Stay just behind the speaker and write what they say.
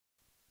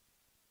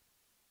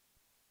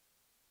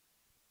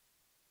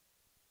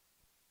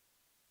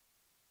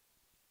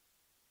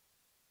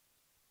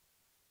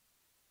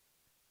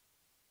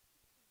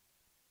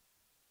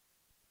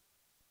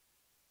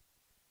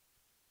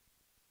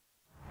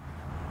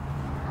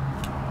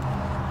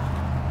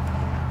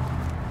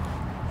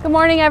Good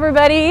morning,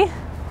 everybody.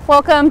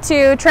 Welcome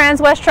to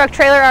Transwest Truck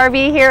Trailer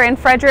RV here in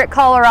Frederick,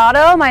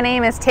 Colorado. My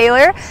name is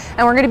Taylor,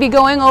 and we're going to be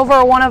going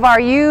over one of our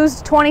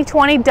used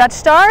 2020 Dutch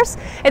Stars.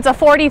 It's a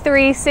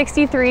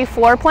 4363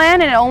 floor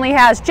plan, and it only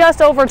has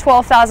just over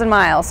 12,000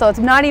 miles, so it's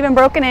not even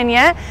broken in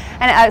yet.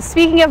 And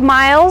speaking of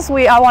miles,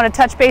 I want to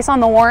touch base on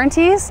the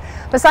warranties.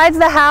 Besides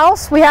the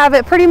house, we have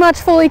it pretty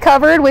much fully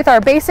covered with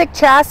our basic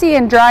chassis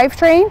and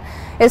drivetrain.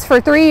 Is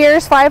for 3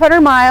 years, 500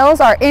 miles.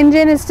 Our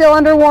engine is still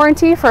under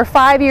warranty for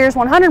 5 years,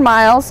 100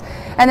 miles.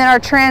 And then our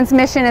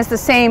transmission is the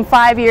same,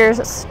 5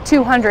 years,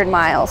 200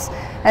 miles.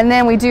 And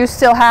then we do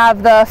still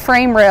have the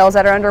frame rails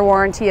that are under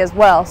warranty as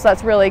well. So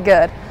that's really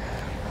good.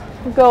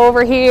 We'll go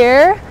over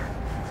here,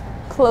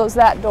 close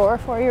that door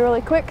for you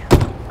really quick.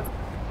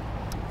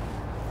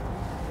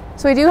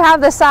 So we do have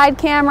the side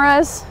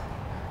cameras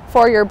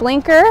for your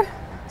blinker.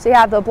 So you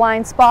have the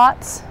blind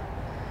spots,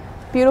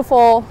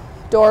 beautiful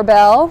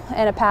doorbell,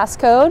 and a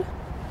passcode.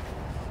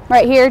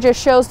 Right here just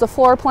shows the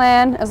floor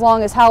plan as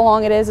long as how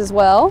long it is as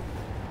well.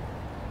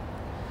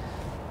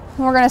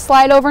 And we're going to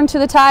slide over into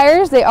the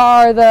tires. They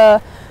are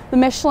the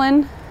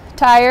Michelin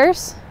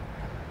tires,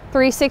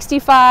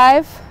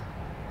 365,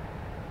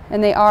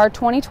 and they are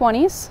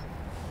 2020s.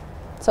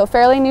 So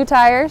fairly new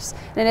tires,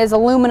 and it is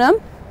aluminum.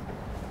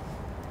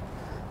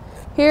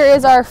 Here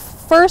is our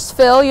first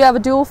fill. You have a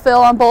dual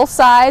fill on both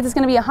sides. It's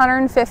going to be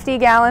 150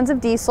 gallons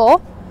of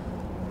diesel.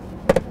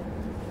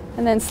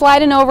 And then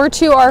sliding over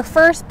to our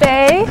first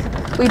bay,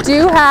 we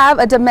do have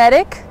a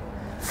Dometic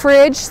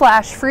fridge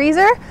slash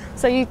freezer,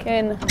 so you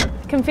can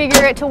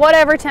configure it to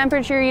whatever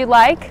temperature you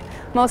like.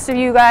 Most of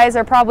you guys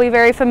are probably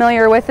very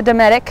familiar with the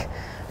Dometic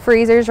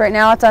freezers. Right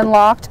now it's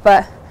unlocked,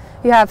 but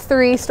you have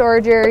 3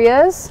 storage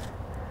areas,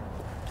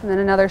 and then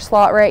another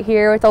slot right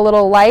here with a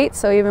little light,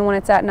 so even when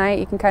it's at night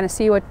you can kind of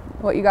see what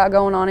you got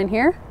going on in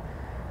here.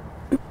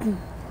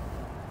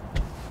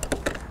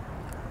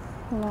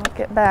 Lock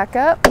it back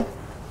up.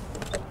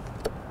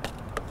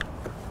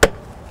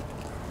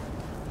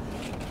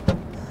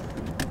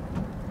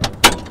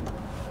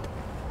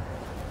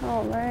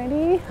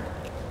 Alrighty.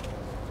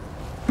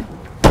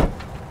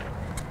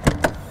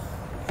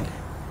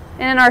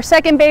 And in our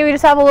second bay, we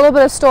just have a little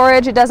bit of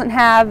storage. It doesn't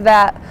have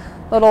that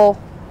little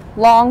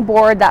long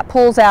board that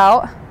pulls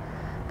out,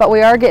 but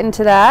we are getting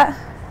to that.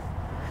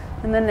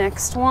 And the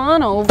next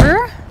one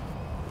over.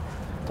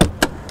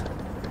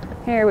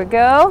 Here we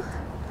go.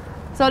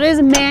 So it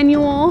is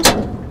manual,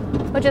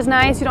 which is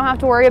nice. You don't have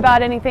to worry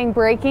about anything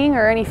breaking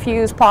or any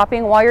fuse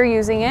popping while you're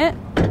using it.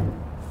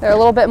 They're a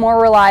little bit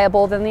more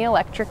reliable than the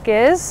electric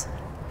is.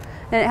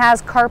 And it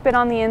has carpet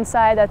on the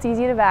inside that's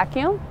easy to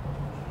vacuum.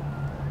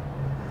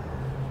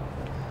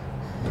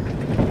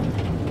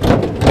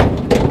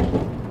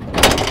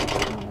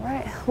 All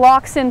right,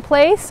 locks in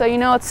place so you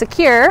know it's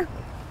secure.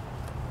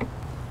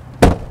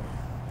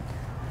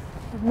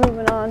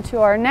 Moving on to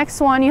our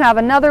next one, you have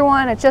another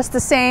one. It's just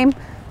the same,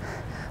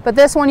 but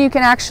this one you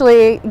can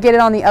actually get it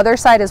on the other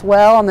side as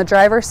well. On the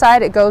driver's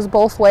side, it goes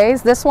both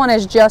ways. This one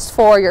is just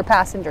for your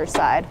passenger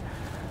side.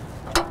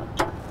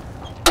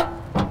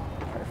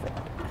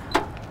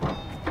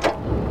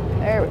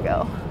 There we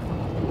go.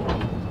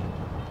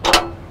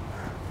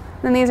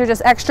 Then these are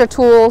just extra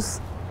tools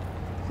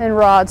and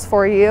rods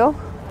for you.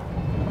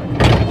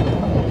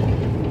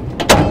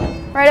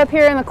 Right up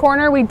here in the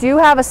corner, we do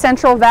have a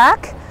central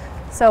vac.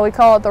 So we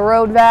call it the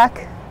road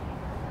vac.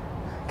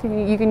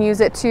 You can use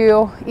it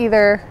to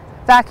either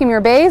vacuum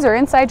your bays or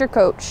inside your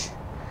coach.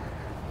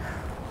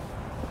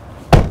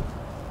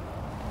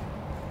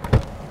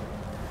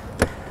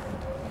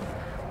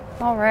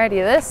 Alrighty,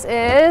 this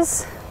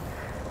is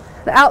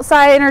the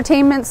outside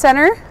entertainment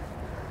center.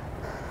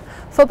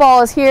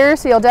 Football is here,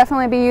 so you'll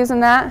definitely be using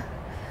that.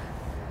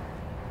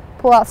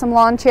 Pull out some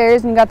lawn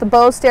chairs, and you got the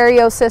Bose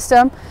stereo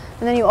system,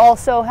 and then you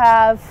also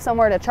have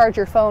somewhere to charge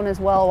your phone as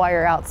well while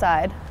you're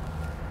outside.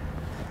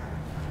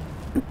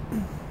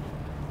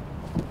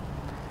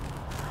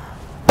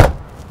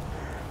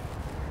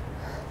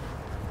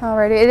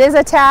 Alrighty, it is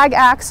a tag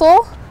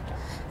axle,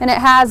 and it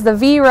has the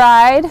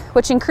V-Ride,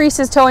 which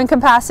increases towing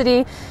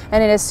capacity,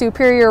 and it is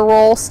superior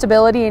roll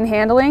stability and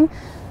handling.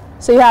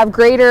 So you have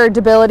greater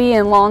durability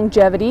and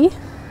longevity.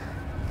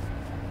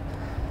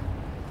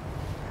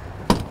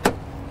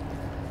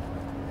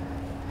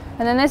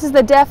 And then this is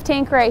the def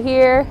tank right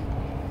here.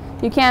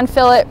 You can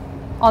fill it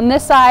on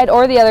this side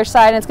or the other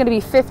side, and it's going to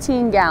be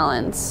 15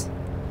 gallons.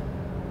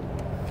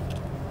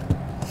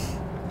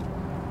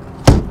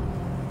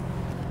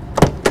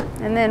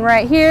 And then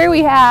right here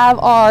we have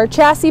our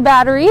chassis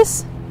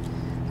batteries,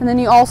 and then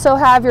you also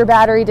have your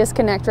battery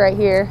disconnect right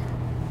here,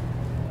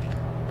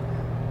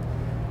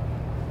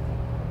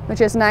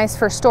 which is nice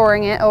for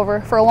storing it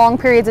over for long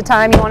periods of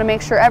time. You want to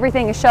make sure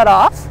everything is shut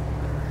off.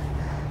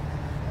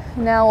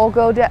 Now we'll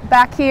go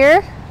back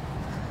here.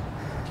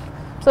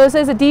 So this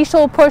is a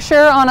diesel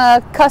pusher on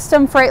a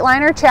custom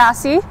Freightliner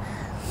chassis,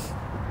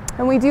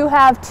 and we do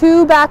have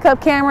 2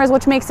 backup cameras,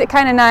 which makes it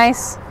kind of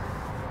nice.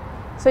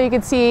 So you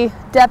can see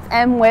depth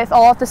and width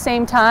all at the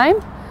same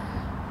time.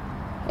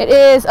 It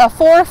is a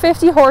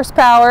 450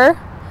 horsepower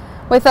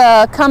with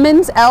a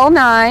Cummins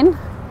L9,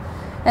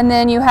 and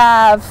then you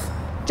have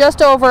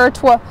just over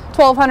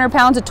 1,200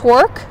 pounds of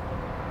torque.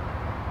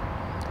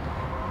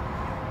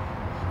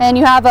 And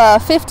you have a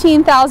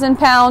 15,000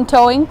 pound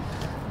towing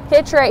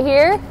hitch right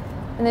here,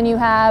 and then you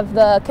have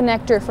the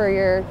connector for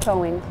your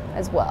towing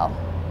as well.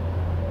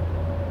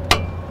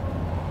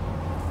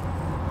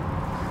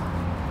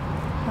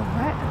 All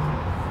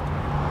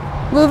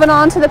right. Moving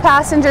on to the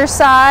passenger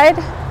side,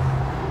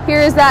 here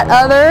is that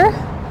other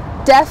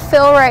depth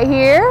fill right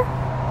here.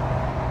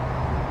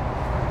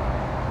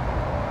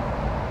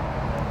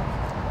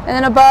 And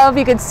then above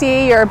you could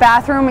see your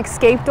bathroom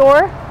escape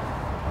door.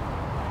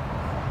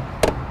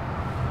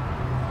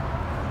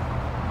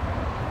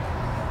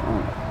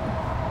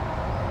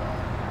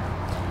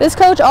 This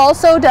coach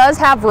also does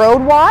have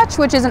road watch,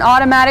 which is an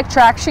automatic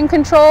traction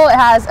control. It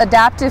has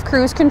adaptive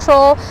cruise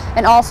control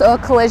and also a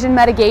collision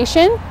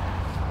mitigation.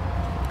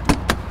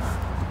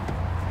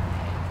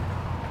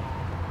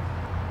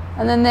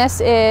 And then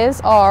this is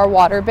our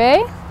water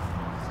bay.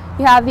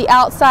 You have the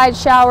outside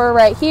shower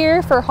right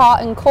here for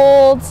hot and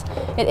colds.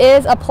 It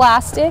is a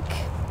plastic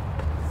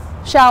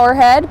shower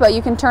head, but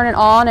you can turn it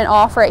on and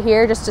off right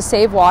here just to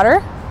save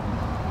water.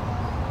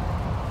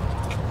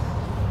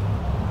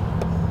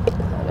 Put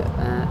it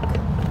back.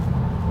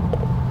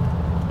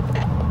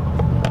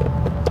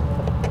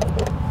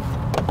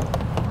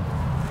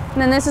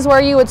 And then this is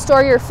where you would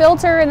store your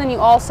filter, and then you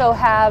also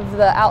have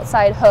the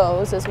outside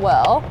hose as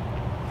well.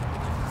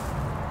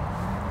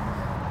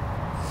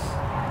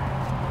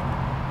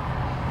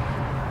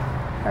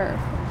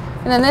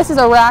 And then this is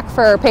a rack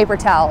for paper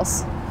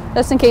towels,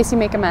 just in case you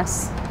make a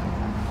mess.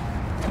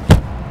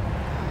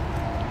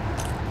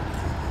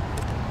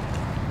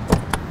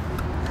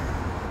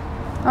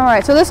 All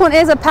right, so this one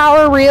is a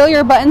power reel.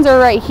 Your buttons are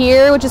right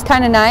here, which is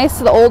kind of nice.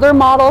 So the older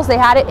models, they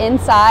had it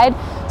inside,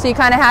 so you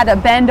kind of had to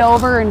bend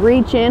over and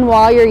reach in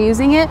while you're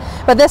using it.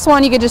 But this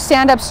one, you could just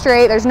stand up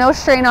straight. There's no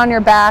strain on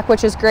your back,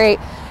 which is great.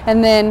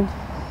 And then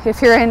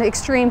if you're in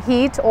extreme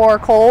heat or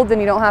cold, then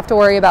you don't have to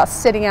worry about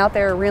sitting out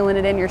there reeling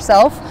it in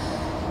yourself.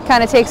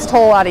 Kind of takes a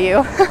toll out of you.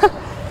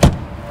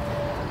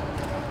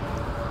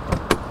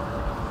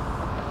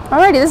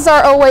 Alrighty, this is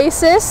our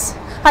Oasis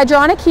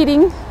hydronic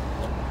heating.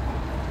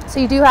 So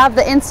you do have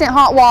the instant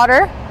hot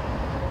water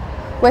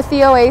with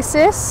the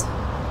Oasis.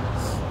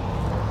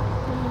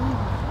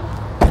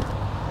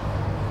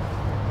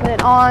 And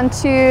then on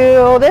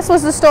to, this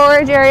was the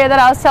storage area that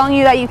I was telling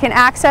you that you can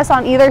access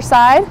on either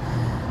side.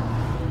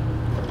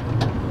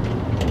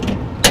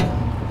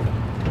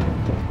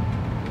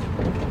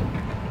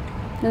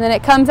 And then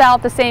it comes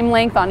out the same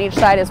length on each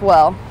side as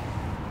well.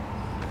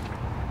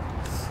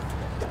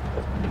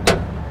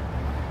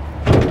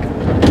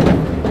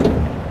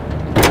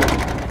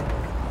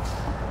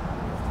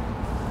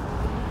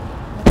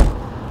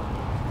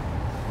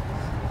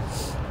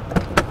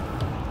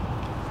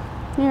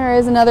 Here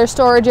is another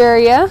storage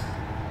area.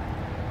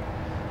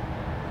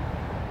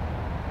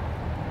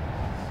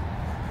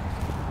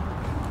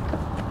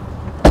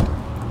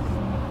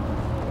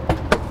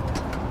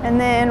 And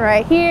then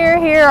right here,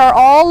 here are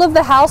all of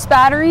the house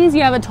batteries.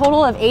 You have a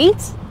total of 8.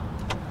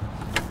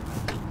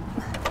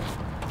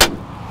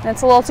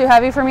 That's a little too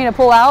heavy for me to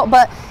pull out,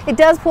 but it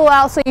does pull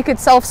out so you could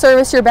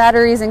self-service your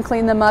batteries and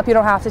clean them up. You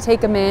don't have to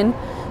take them in.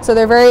 So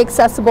they're very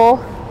accessible,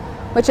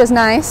 which is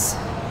nice.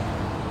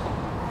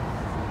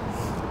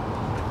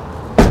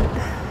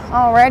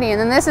 Alrighty,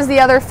 and then this is the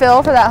other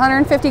fill for that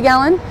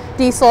 150-gallon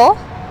diesel.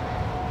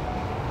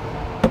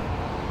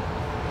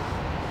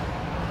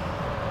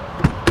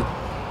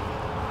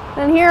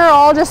 And here are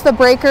all just the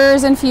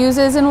breakers and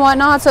fuses and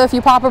whatnot. So if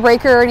you pop a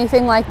breaker or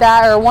anything like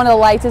that, or one of the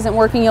lights isn't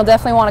working, you'll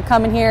definitely want to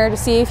come in here to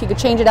see if you could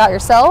change it out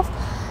yourself.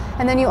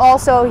 And then you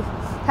also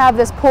have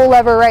this pull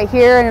lever right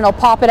here, and it'll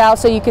pop it out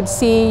so you could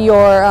see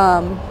your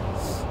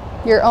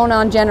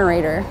own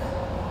generator.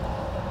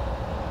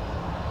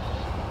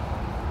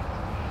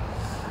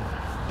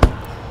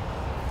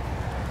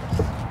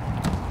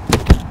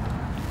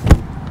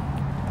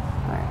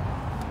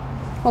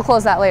 We'll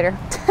close that later.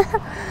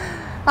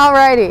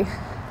 Alrighty.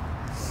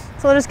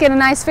 So we'll just get a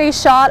nice face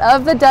shot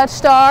of the Dutch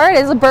Star. It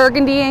is a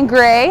burgundy and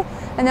gray.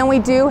 And then we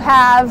do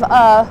have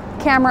a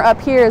camera up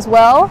here as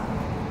well.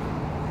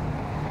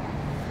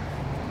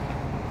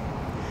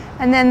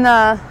 And then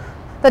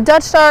the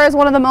Dutch Star is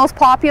one of the most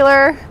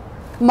popular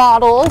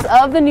models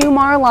of the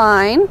Newmar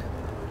line.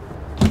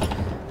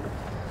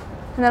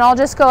 And then I'll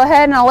just go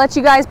ahead and I'll let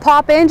you guys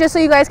pop in just so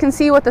you guys can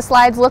see what the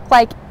slides look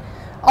like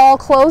all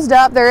closed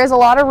up. There is a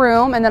lot of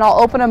room, and then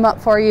I'll open them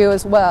up for you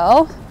as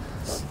well.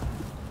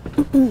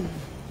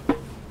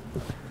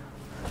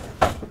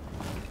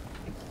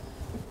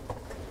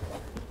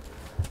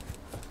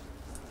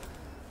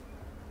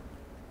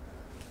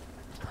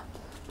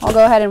 I'll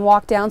go ahead and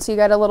walk down so you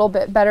got a little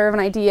bit better of an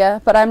idea,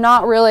 but I'm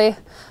not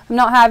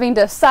having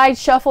to side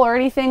shuffle or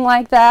anything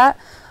like that.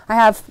 I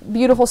have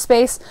beautiful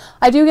space.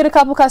 I do get a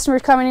couple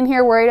customers coming in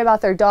here worried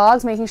about their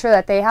dogs, making sure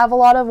that they have a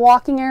lot of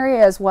walking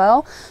area as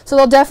well. So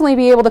they'll definitely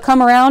be able to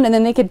come around, and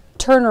then they could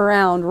turn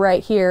around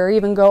right here, or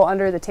even go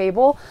under the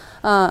table.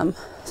 So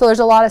there's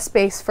a lot of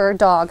space for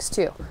dogs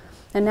too.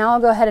 And now I'll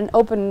go ahead and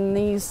open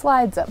these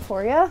slides up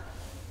for you.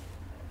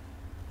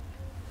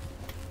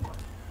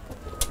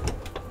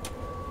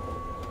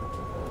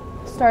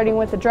 Starting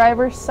with the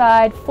driver's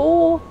side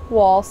full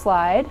wall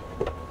slide.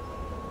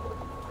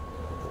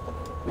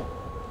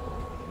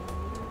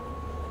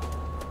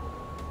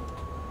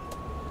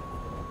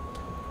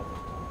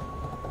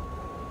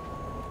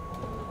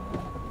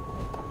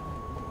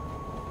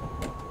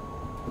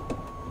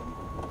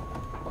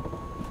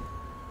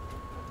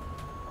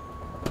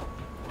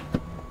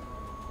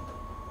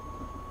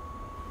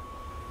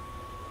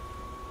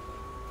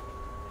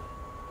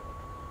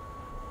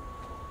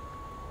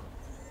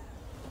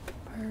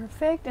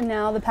 Perfect, and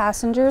now the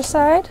passenger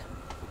side.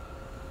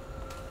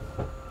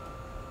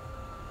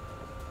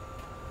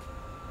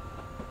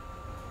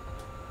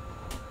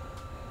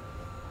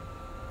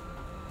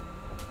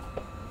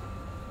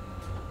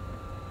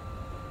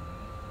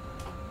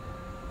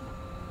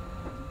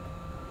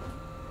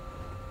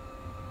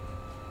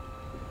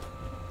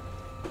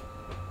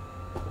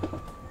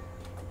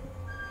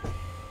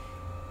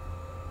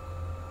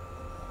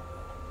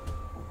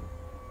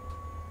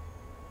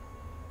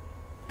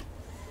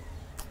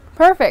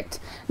 Perfect.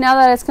 Now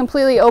that it's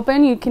completely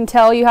open, you can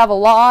tell you have a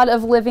lot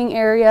of living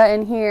area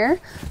in here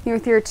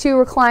with your 2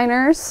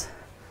 recliners.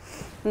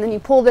 And then you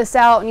pull this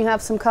out and you have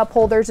some cup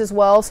holders as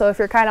well. So if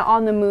you're kind of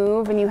on the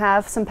move and you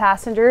have some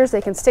passengers, they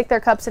can stick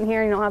their cups in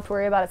here and you don't have to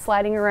worry about it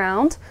sliding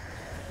around.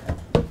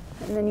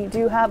 And then you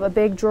do have a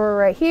big drawer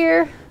right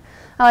here.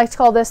 I like to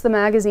call this the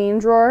magazine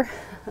drawer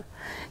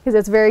because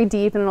it's very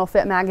deep and it'll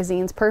fit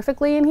magazines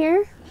perfectly in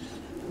here.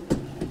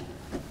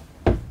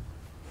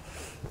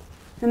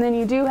 And then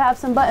you do have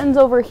some buttons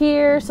over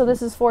here. So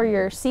this is for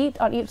your seat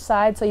on each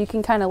side, so you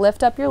can kind of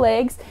lift up your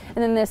legs. And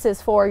then this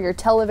is for your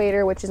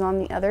televator, which is on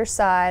the other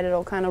side.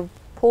 It'll kind of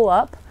pull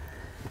up.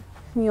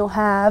 And you'll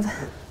have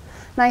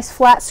nice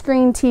flat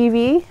screen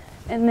TV.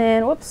 And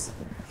then, whoops,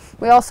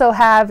 we also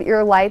have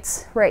your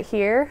lights right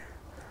here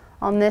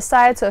on this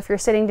side. So if you're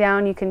sitting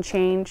down, you can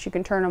change, you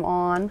can turn them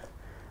on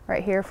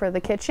right here for the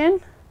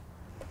kitchen,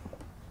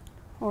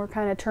 or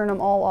kind of turn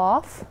them all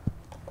off.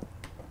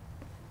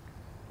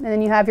 And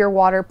then you have your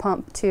water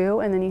pump too,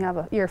 and then you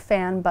have your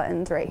fan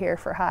buttons right here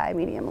for high,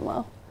 medium, and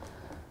low.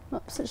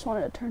 Oops, I just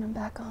wanted to turn them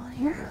back on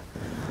here.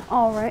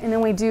 All right, and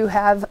then we do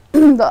have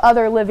the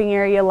other living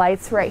area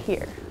lights right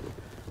here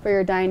for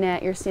your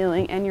dinette, your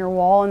ceiling, and your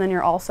wall, and then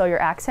also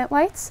your accent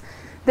lights.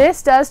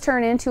 This does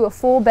turn into a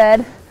full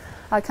bed.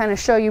 I'll kind of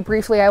show you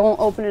briefly. I won't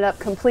open it up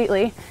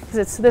completely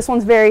because this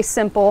one's very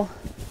simple.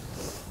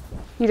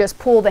 You just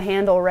pull the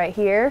handle right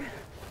here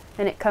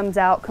and it comes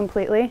out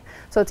completely.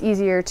 So it's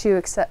easier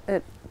to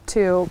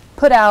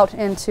put out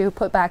and to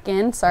put back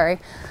in. Sorry.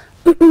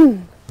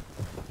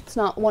 It's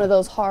not one of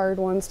those hard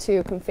ones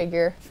to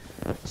configure.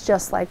 It's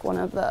just like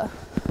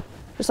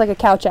just like a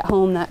couch at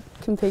home that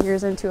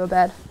configures into a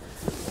bed.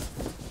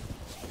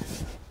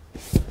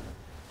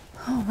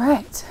 All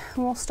right,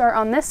 and we'll start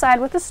on this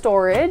side with the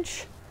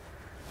storage.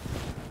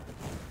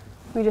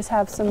 We just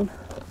have some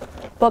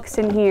books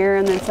in here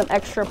and then some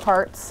extra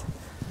parts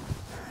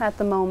at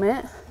the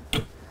moment.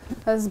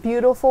 This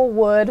beautiful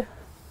wood,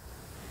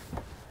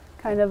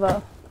 kind of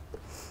a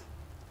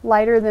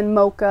lighter than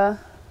mocha.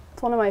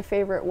 It's one of my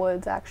favorite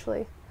woods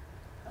actually.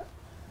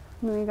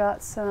 And we got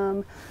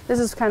this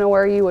is kind of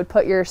where you would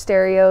put your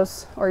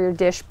stereos or your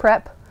dish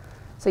prep.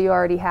 So you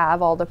already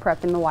have all the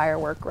prep and the wire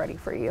work ready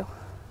for you.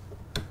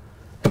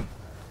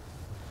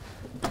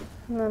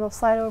 And then we'll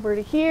slide over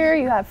to here.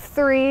 You have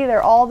 3,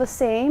 they're all the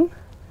same.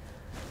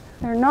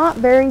 They're not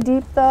very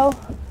deep though.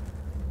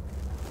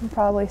 I'd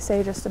probably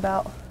say just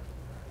about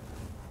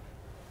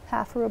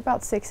half or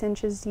about 6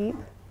 inches deep.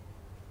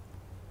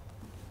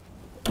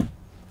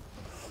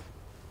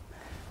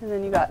 And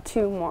then you got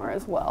 2 more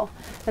as well.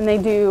 And they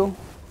do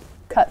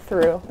cut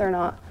through, they're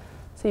not,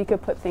 so you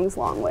could put things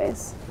long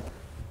ways.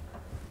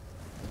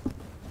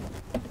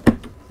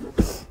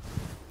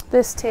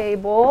 This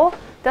table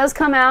does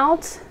come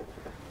out,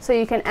 so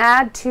you can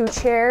add 2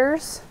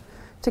 chairs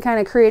to kind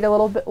of create a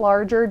little bit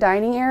larger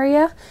dining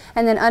area.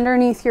 And then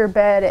underneath your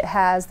bed, it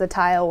has the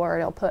tile where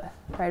it'll put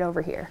right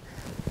over here.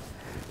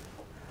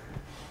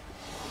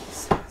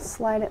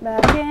 Slide it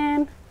back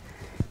in.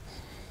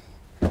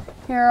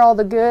 Here are all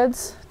the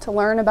goods to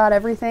learn about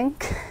everything.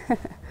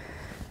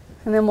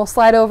 And then we'll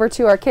slide over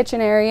to our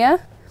kitchen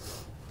area.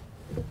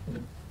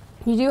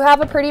 You do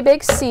have a pretty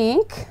big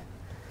sink.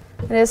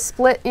 It is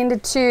split into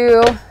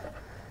 2,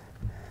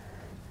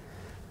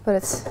 but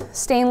it's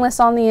stainless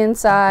on the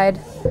inside.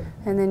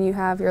 And then you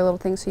have your little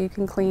thing so you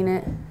can clean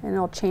it, and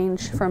it'll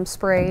change from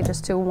spray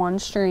just to 1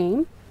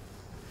 stream.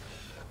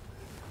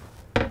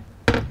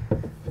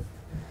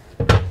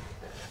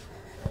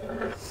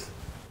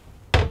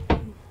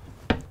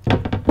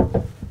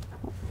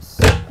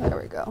 There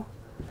we go.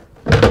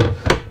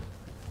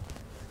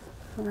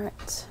 All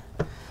right.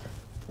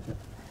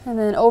 And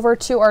then over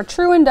to our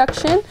true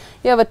induction.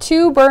 You have a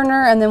 2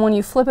 burner, and then when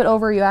you flip it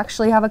over, you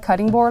actually have a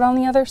cutting board on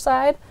the other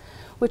side,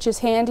 which is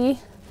handy.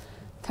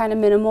 Kind of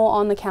minimal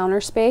on the counter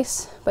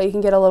space, but you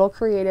can get a little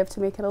creative to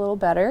make it a little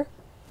better.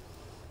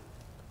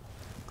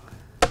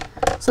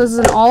 So this is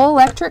an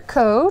all-electric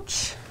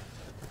coach.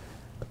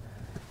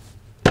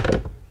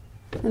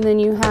 And then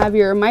you have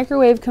your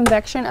microwave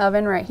convection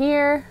oven right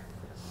here.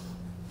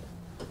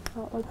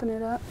 I'll open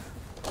it up.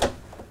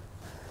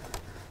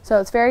 So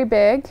it's very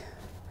big.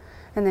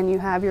 And then you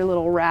have your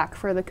little rack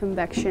for the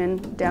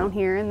convection down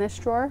here in this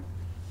drawer.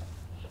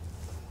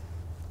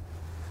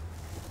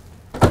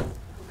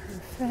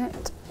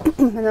 Perfect.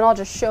 And then I'll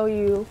just show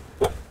you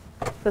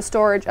the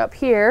storage up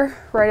here,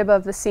 right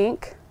above the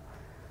sink.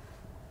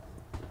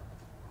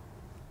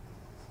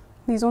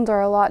 These ones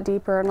are a lot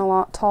deeper and a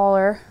lot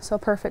taller, so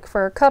perfect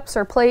for cups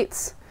or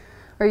plates,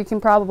 or you can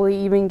probably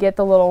even get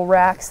the little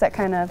racks that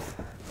kind of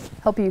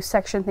help you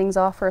section things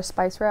off for a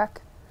spice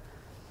rack.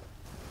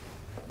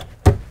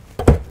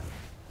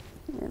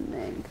 And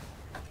then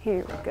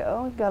here we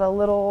go. We've got a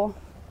little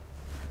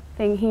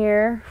thing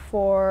here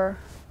for,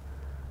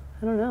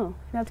 I don't know,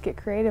 you have to get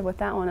creative with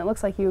that one. It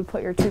looks like you would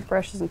put your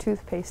toothbrushes and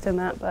toothpaste in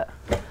that, but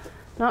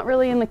not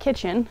really in the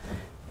kitchen.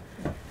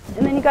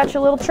 And then you got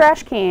your little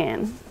trash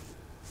can.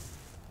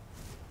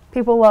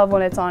 People love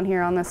when it's on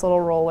here on this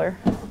little roller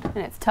and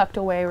it's tucked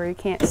away where you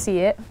can't see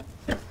it.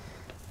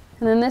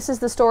 And then this is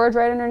the storage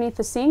right underneath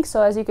the sink.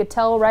 So as you could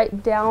tell,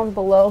 right down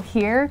below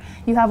here,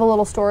 you have a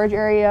little storage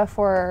area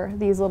for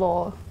these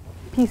little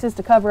pieces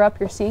to cover up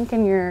your sink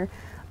and your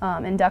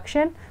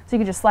induction. So you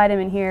can just slide them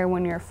in here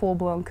when you're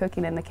full-blown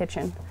cooking in the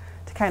kitchen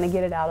to kind of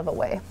get it out of the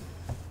way.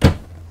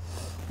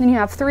 Then you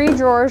have 3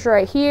 drawers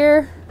right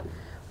here.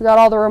 We got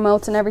all the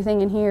remotes and everything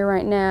in here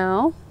right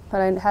now,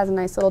 but it has a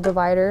nice little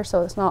divider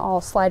so it's not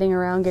all sliding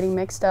around getting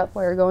mixed up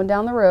while you're going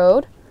down the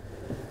road.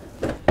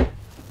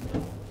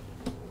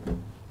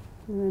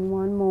 And then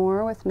one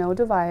more with no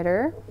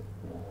divider.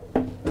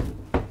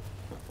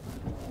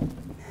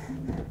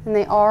 And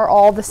they are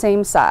all the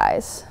same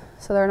size,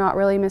 so they're not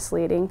really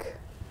misleading.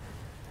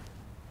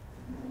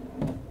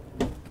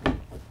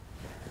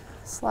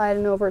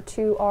 Sliding over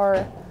to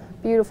our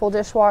beautiful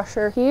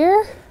dishwasher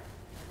here.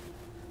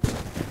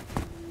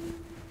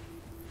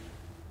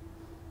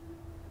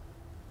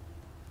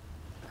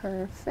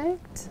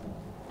 Perfect.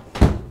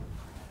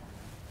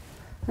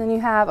 Then you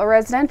have a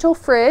residential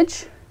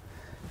fridge,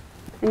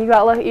 and you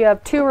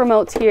have 2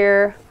 remotes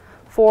here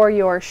for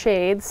your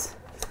shades.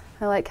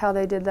 I like how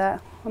they did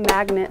that, a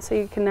magnet so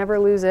you can never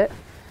lose it.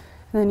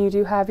 And then you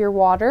do have your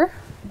water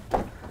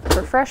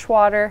for fresh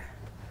water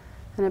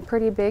and a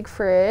pretty big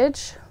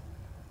fridge.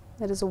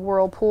 It is a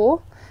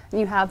Whirlpool, and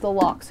you have the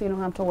lock so you don't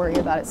have to worry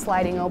about it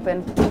sliding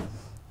open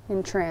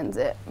in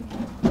transit.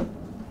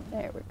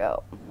 There we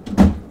go.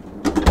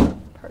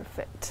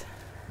 Perfect.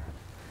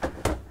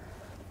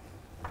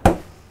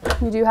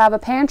 You do have a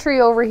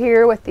pantry over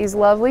here with these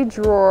lovely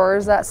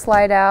drawers that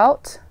slide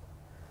out.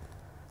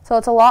 So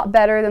it's a lot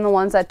better than the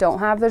ones that don't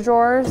have the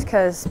drawers,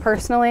 because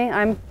personally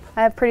I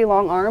have pretty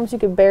long arms. You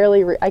could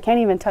barely, I can't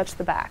even touch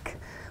the back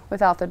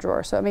without the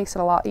drawer, so it makes it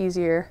a lot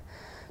easier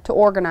to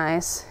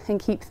organize and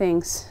keep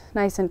things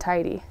nice and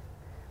tidy.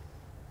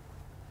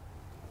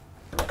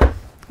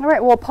 All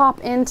right, we'll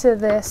pop into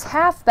this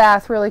half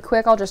bath really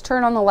quick. I'll just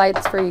turn on the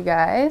lights for you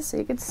guys so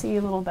you can see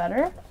a little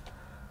better.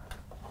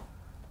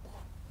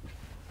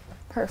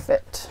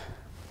 Perfect.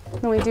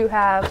 And we do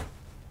have,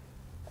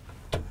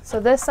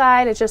 so this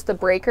side is just the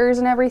breakers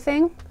and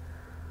everything.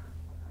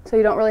 So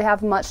you don't really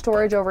have much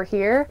storage over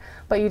here,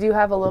 but you do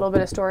have a little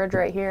bit of storage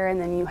right here, and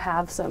then you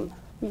have some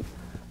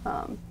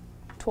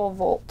 12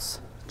 volts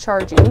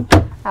charging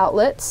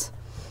outlets.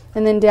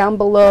 And then down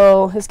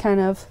below is kind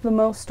of the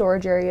most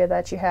storage area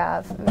that you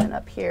have, and then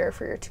up here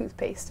for your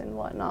toothpaste and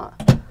whatnot.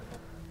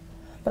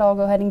 But I'll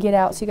go ahead and get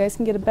out so you guys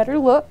can get a better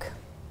look.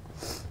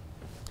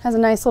 Has a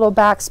nice little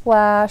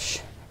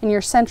backsplash, and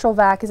your central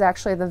vac is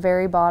actually at the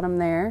very bottom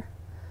there.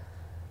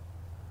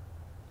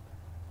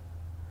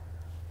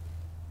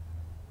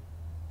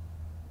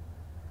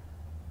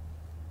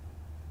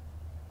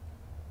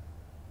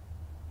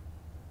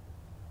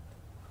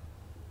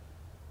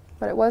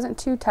 But it wasn't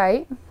too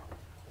tight.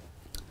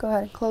 Go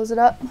ahead and close it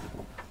up.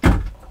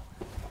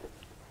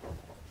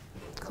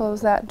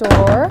 Close that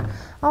door.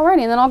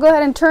 Alrighty, and then I'll go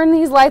ahead and turn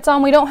these lights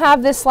on. We don't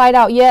have this slide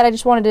out yet. I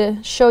just wanted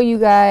to show you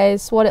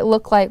guys what it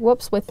looked like,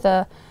 whoops, with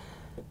the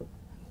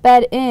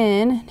bed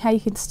in, how you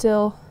can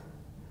still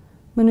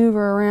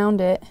maneuver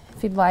around it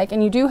if you'd like.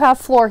 And you do have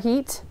floor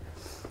heat,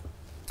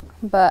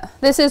 but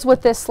this is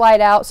with this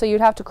slide out, so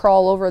you'd have to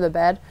crawl over the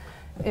bed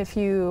if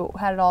you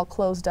had it all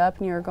closed up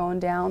and you were going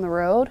down the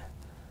road.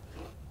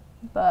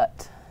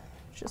 But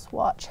just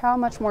watch how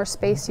much more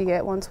space you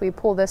get once we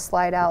pull this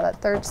slide out.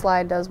 That third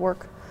slide does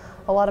work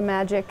a lot of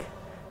magic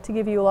to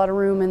give you a lot of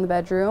room in the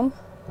bedroom,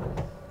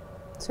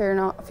 so you're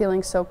not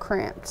feeling so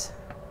cramped.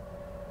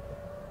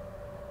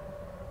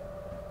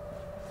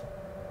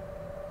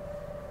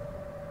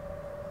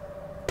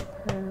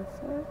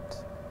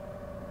 Perfect.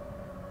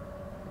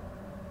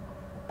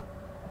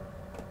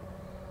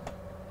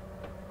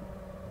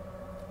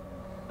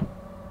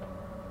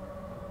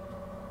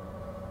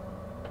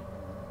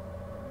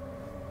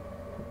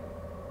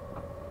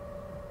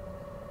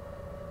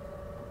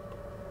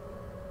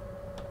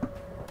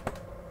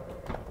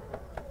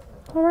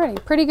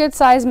 Alrighty, pretty good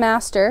size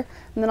master.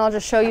 And then I'll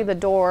just show you the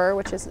door,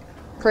 which is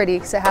pretty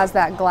because it has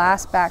that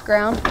glass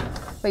background,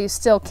 but you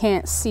still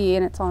can't see,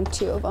 and it's on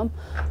 2 of them.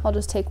 I'll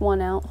just take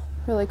one out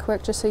really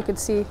quick just so you can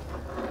see.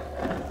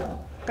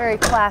 Very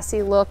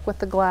classy look with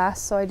the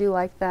glass, so I do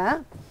like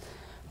that.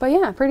 But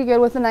yeah, pretty good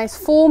with a nice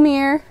full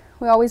mirror.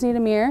 We always need a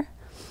mirror.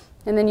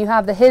 And then you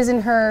have the his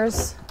and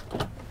hers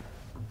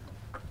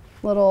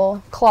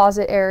little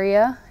closet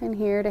area in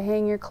here to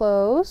hang your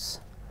clothes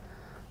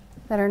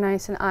that are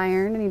nice and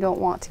ironed and you don't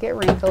want to get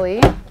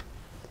wrinkly.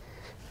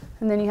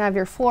 And then you have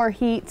your floor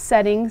heat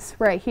settings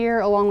right here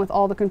along with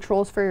all the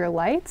controls for your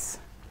lights.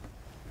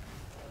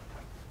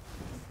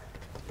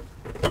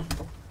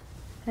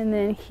 And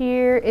then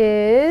here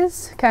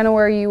is kind of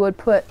where you would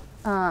put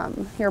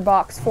your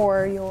box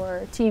for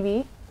your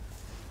TV.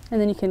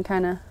 And then you can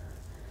kind of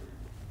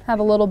have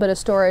a little bit of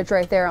storage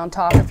right there on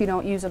top if you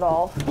don't use it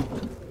all.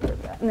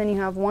 And then you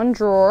have one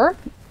drawer.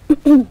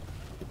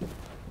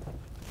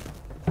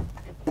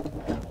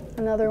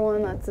 Another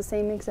one that's the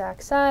same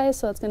exact size,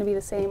 so it's going to be the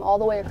same all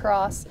the way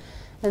across.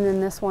 And then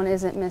this one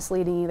isn't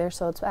misleading either,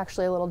 so it's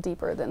actually a little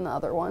deeper than the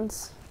other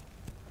ones.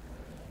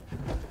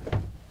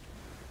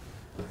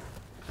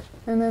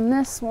 And then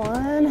this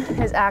one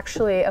is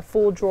actually a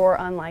full drawer,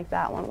 unlike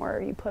that one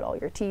where you put all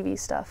your TV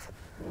stuff.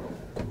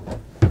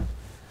 And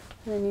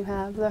then you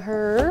have the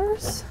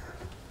hers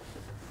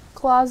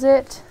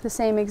closet, the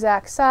same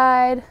exact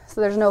side, so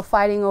there's no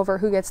fighting over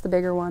who gets the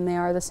bigger one. They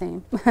are the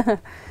same.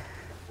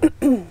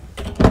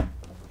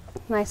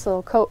 Nice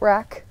little coat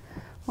rack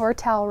or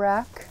towel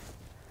rack,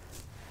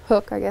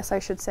 hook I guess I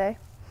should say.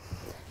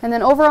 And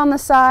then over on the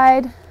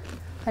side,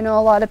 I know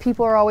a lot of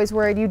people are always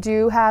worried, you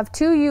do have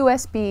 2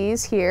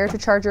 USBs here to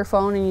charge your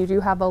phone, and you do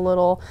have a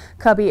little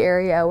cubby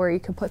area where you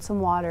can put some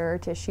water or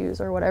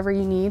tissues or whatever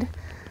you need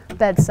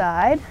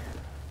bedside.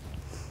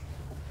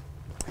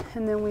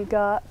 And then we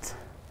got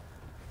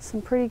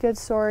some pretty good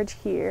storage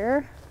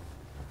here.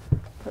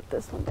 Put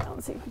this one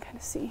down so you can kind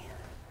of see.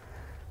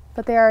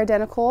 But they are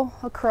identical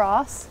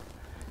across.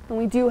 And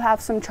we do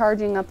have some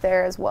charging up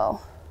there as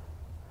well.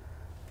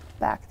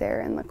 Back there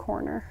in the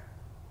corner.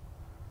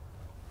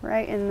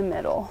 Right in the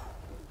middle.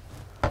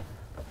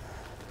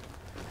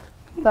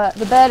 But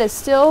the bed is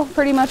still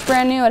pretty much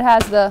brand new. It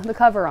has the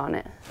cover on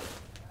it.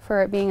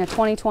 For it being a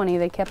 2020,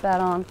 they kept that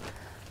on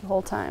the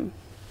whole time.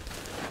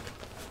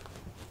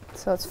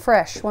 So it's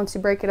fresh once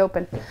you break it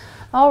open.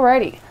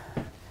 Alrighty.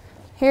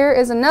 Here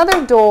is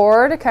another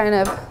door to kind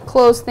of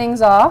close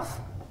things off.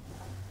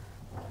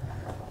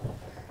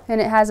 And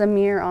it has a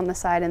mirror on the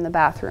side in the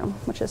bathroom,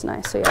 which is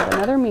nice. So you have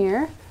another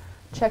mirror.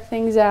 Check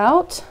things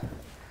out.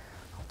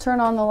 I'll turn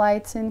on the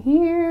lights in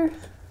here.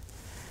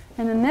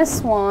 And then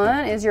this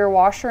one is your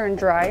washer and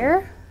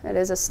dryer. It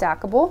is a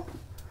stackable.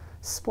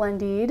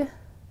 Splendid.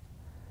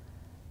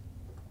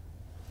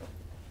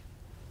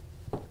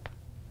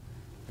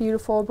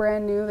 Beautiful,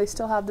 brand new. They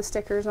still have the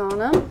stickers on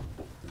them.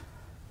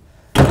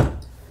 And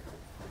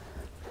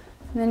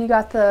then you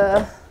got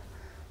the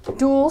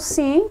dual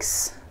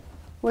sinks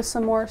with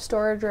some more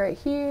storage right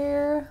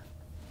here.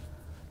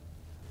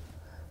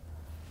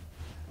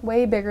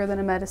 Way bigger than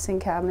a medicine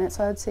cabinet,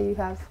 so I'd say you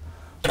have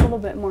a little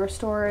bit more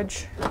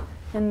storage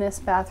in this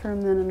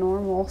bathroom than a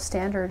normal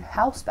standard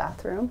house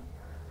bathroom.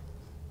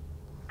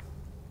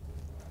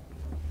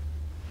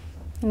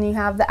 And you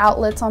have the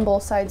outlets on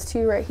both sides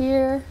too right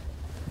here.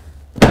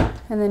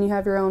 And then you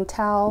have your own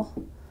towel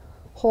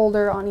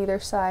holder on either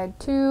side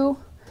too.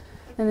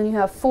 And then you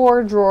have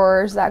 4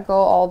 drawers that go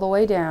all the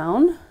way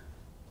down,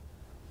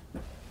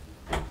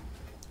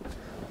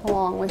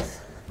 along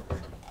with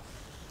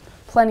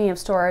plenty of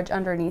storage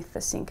underneath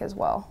the sink as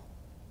well.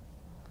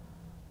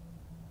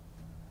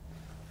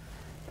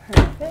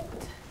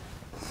 Perfect.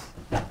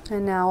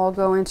 And now I'll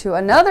go into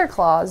another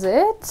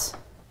closet.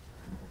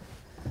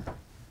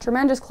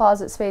 Tremendous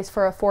closet space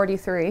for a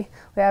 43.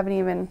 We haven't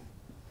even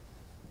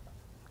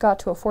got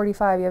to a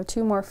 45. You have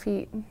 2 more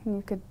feet.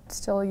 You could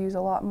still use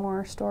a lot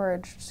more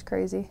storage. It's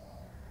crazy.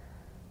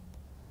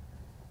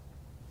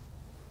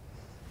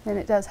 And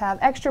it does have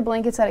extra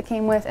blankets that it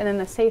came with, and then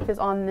the safe is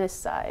on this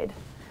side.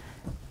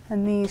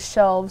 And these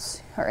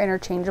shelves are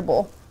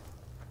interchangeable.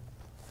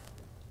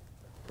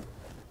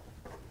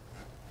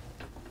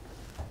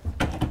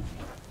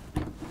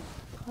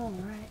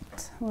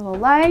 Alright, a little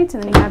light,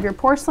 and then you have your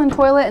porcelain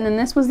toilet, and then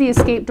this was the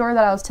escape door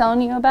that I was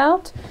telling you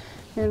about.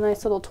 Your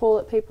nice little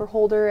toilet paper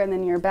holder, and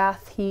then your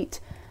bath heat,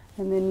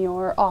 and then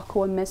your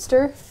aqua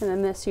mister. And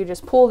then this, you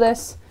just pull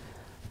this,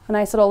 a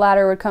nice little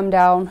ladder would come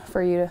down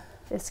for you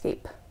to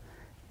escape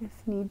if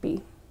need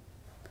be.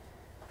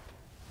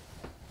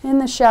 In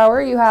the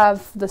shower, you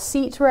have the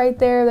seat right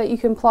there that you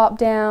can plop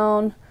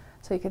down,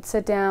 so you could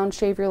sit down,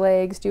 shave your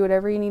legs, do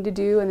whatever you need to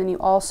do. And then you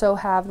also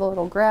have the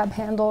little grab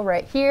handle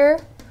right here.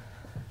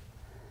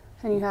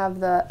 And you have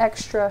the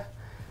extra,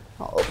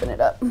 I'll open it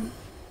up.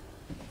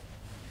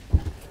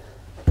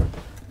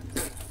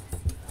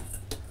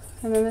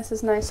 And then this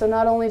is nice. So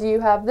not only do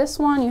you have this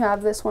one, you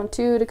have this one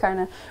too to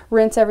kind of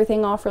rinse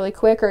everything off really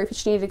quick, or if you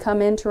just need to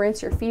come in to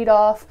rinse your feet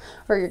off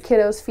or your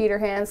kiddos' feet or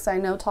hands. I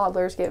know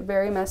toddlers get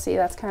very messy.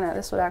 That's kind of,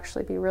 this would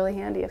actually be really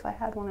handy if I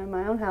had one in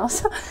my own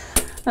house.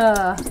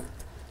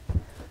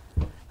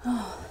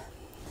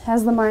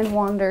 As the mind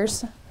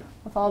wanders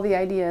with all the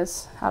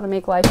ideas, how to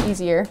make life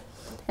easier.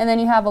 And then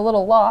you have a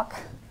little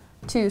lock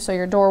too, so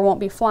your door won't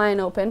be flying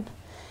open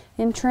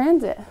in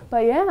transit.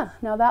 But yeah,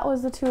 now that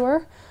was the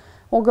tour.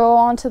 We'll go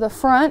on to the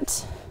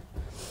front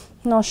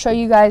and I'll show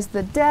you guys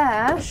the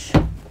dash.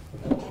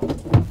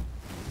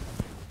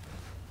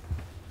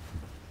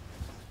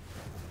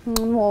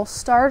 And we'll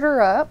start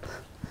her up.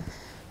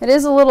 It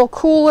is a little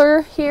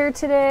cooler here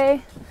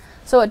today.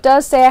 So it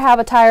does say I have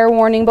a tire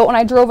warning, but when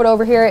I drove it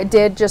over here, it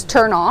did just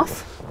turn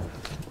off.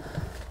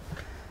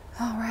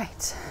 All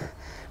right.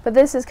 But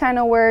this is kind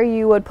of where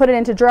you would put it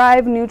into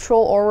drive,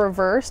 neutral, or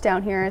reverse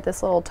down here at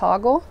this little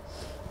toggle.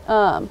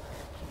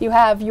 You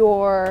have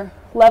your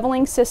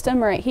leveling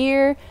system right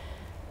here.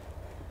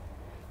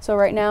 So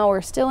right now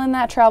we're still in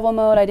that travel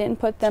mode. I didn't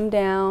put them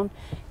down.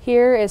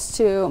 Here is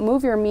to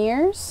move your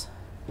mirrors,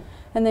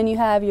 and then you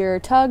have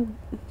your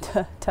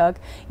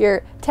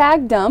your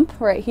tag dump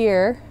right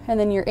here, and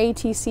then your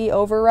ATC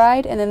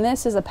override, and then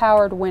this is a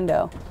powered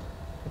window,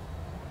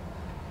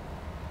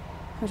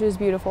 which is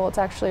beautiful. It's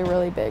actually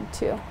really big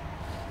too.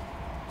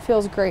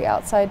 Feels great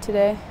outside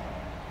today.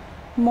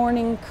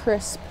 Morning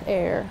crisp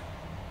air.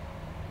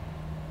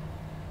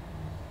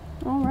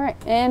 All right,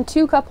 and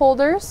 2 cup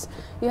holders.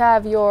 You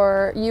have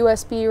your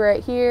USB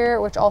right here,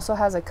 which also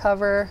has a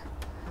cover,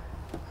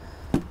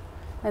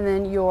 and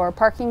then your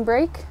parking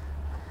brake,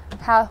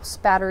 house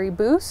battery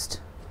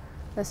boost.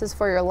 This is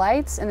for your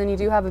lights, and then you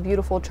do have a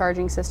beautiful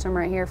charging system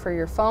right here for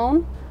your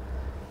phone.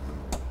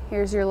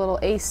 Here's your little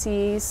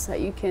ACs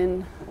that you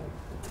can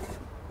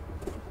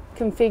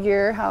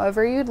configure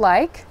however you'd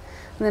like.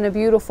 And then a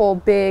beautiful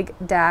big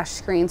dash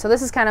screen. So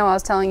this is kind of what I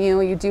was telling you.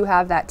 You do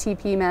have that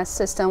TPMS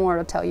system where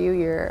it'll tell you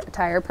your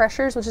tire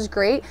pressures, which is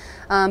great.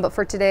 But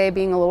for today,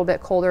 being a little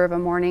bit colder of a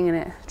morning and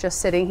it just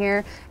sitting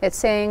here, it's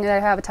saying that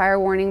I have a tire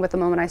warning, but the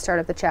moment I start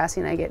up the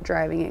chassis and I get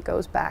driving, it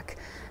goes back.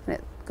 And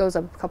it goes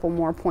up a couple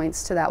more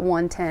points to that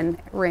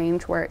 110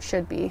 range where it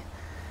should be.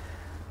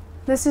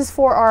 This is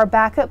for our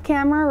backup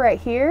camera right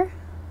here.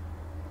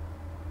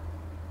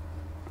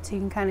 So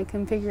you can kind of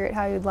configure it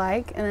how you'd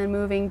like. And then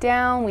moving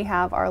down, we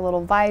have our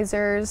little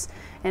visors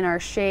and our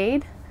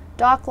shade.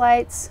 Dock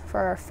lights for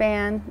our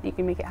fan. You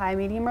can make it high,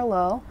 medium, or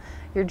low.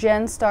 Your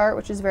gen start,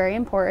 which is very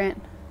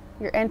important.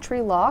 Your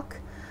entry lock,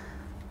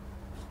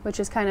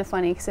 which is kind of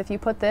funny because if you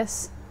put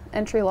this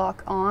entry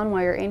lock on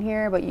while you're in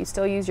here, but you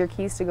still use your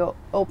keys to go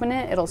open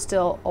it, it'll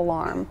still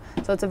alarm.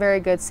 So it's a very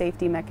good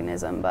safety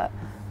mechanism, but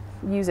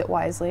use it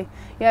wisely.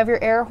 You have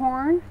your air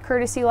horn,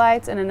 courtesy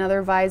lights, and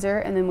another visor,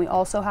 and then we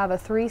also have a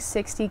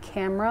 360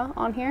 camera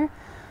on here.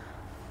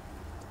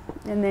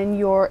 And then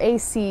your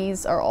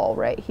ACs are all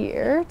right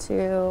here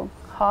to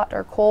hot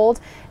or cold.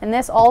 And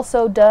this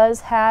also does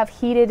have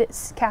heated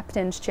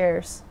captain's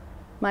chairs.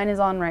 Mine is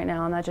on right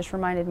now, and that just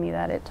reminded me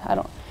that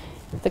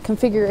the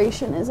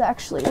configuration is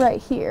actually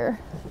right here.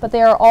 But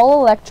they are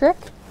all electric.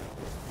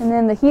 And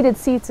then the heated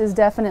seats is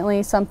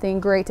definitely something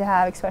great to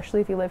have,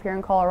 especially if you live here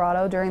in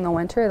Colorado during the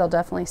winter. They'll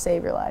definitely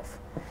save your life.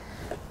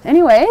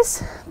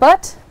 Anyways,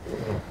 but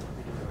you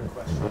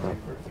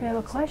have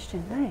a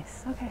question.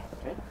 Nice. Okay.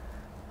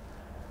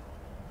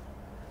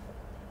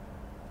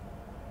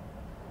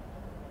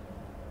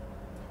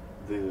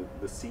 The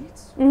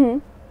seats? Mm-hmm.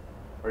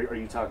 Are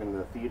you talking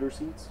the theater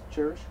seats,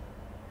 Cherish?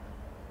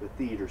 The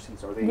theater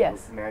seats, are they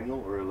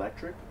manual or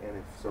electric? And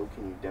if so,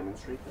 can you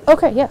demonstrate this?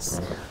 Okay, yes.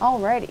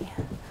 Alrighty.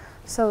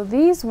 So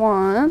these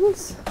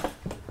ones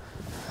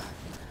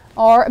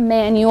are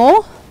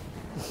manual,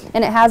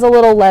 and it has a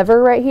little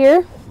lever right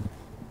here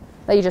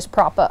that you just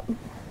prop up,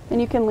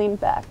 and you can lean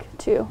back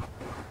too,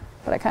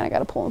 but I kind of got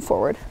to pull them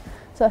forward.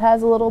 So it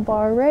has a little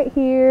bar right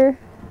here,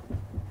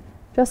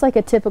 just like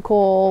a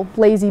typical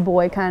lazy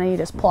boy kind of, you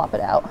just plop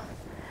it out.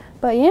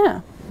 But yeah,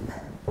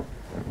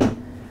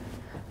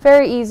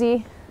 very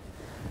easy.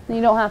 And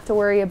you don't have to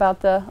worry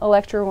about the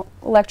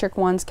electric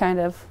ones kind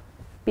of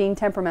being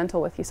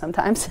temperamental with you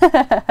sometimes.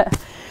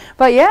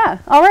 But yeah,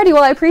 alrighty,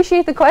 well, I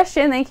appreciate the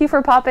question. Thank you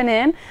for popping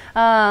in.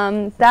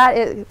 That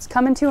is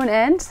coming to an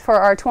end for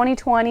our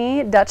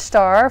 2020 Dutch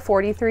Star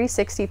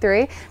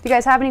 4363. If you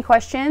guys have any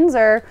questions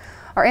or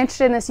are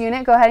interested in this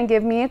unit, go ahead and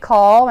give me a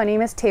call. My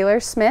name is Taylor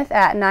Smith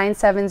at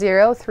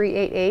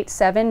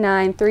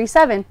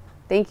 970-388-7937.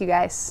 Thank you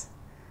guys.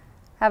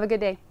 Have a good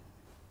day.